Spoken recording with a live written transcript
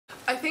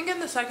I think in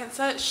the second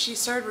set she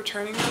started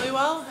returning really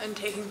well and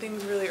taking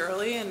things really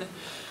early, and it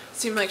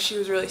seemed like she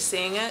was really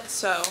seeing it,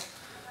 so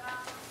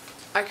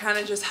I kind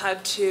of just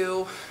had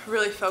to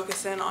really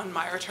focus in on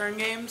my return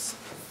games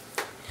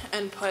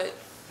and put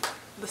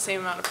the same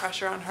amount of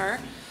pressure on her.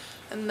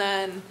 And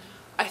then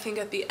I think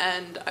at the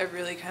end I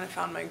really kind of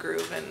found my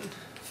groove and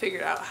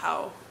figured out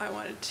how I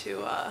wanted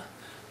to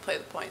play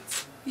the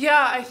points.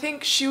 Yeah, I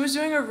think she was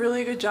doing a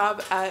really good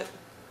job at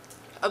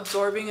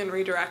absorbing and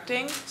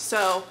redirecting,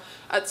 so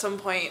at some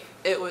point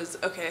it was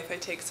okay, if I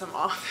take some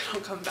off it'll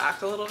come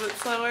back a little bit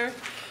slower.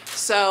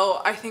 So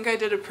I think I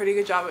did a pretty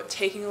good job at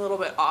taking a little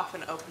bit off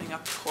and opening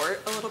up the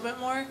court a little bit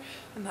more,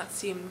 and that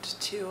seemed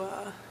to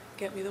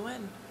get me the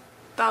win.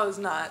 That was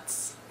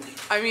nuts.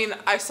 I mean,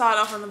 I saw it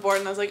up on the board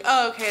and I was like,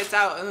 oh, okay, it's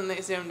out, and then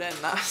they zoomed in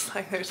and I was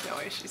like, there's no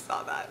way she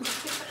saw that.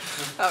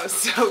 That was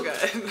so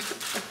good.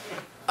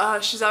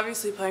 She's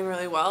obviously playing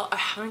really well. I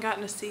haven't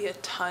gotten to see a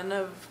ton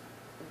of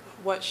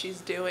what she's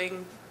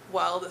doing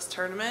well this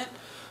tournament,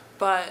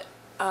 but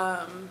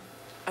I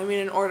mean,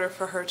 in order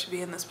for her to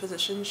be in this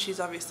position, she's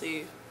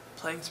obviously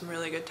playing some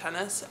really good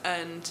tennis,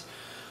 and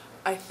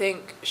I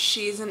think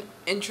she's an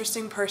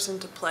interesting person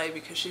to play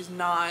because she's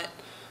not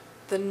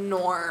the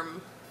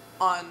norm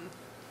on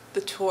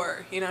the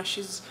tour. You know,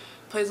 she's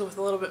plays with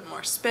a little bit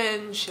more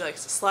spin, she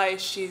likes to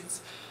slice,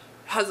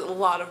 has a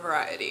lot of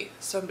variety,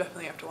 so I'm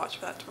definitely gonna have to watch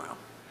for that tomorrow.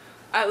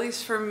 At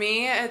least for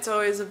me, it's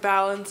always a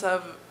balance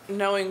of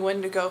knowing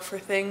when to go for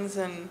things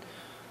and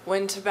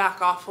when to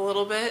back off a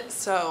little bit,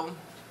 so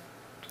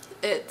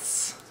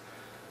it's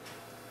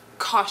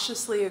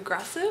cautiously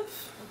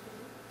aggressive.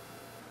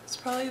 It's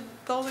probably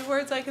the only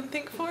words I can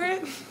think for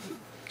it.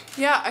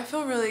 Yeah, I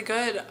feel really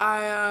good.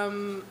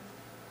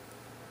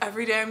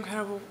 Every day I'm kind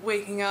of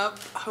waking up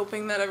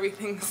hoping that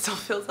everything still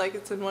feels like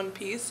it's in one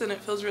piece, and it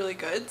feels really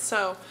good.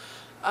 So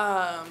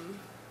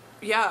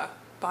yeah,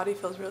 body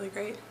feels really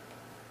great.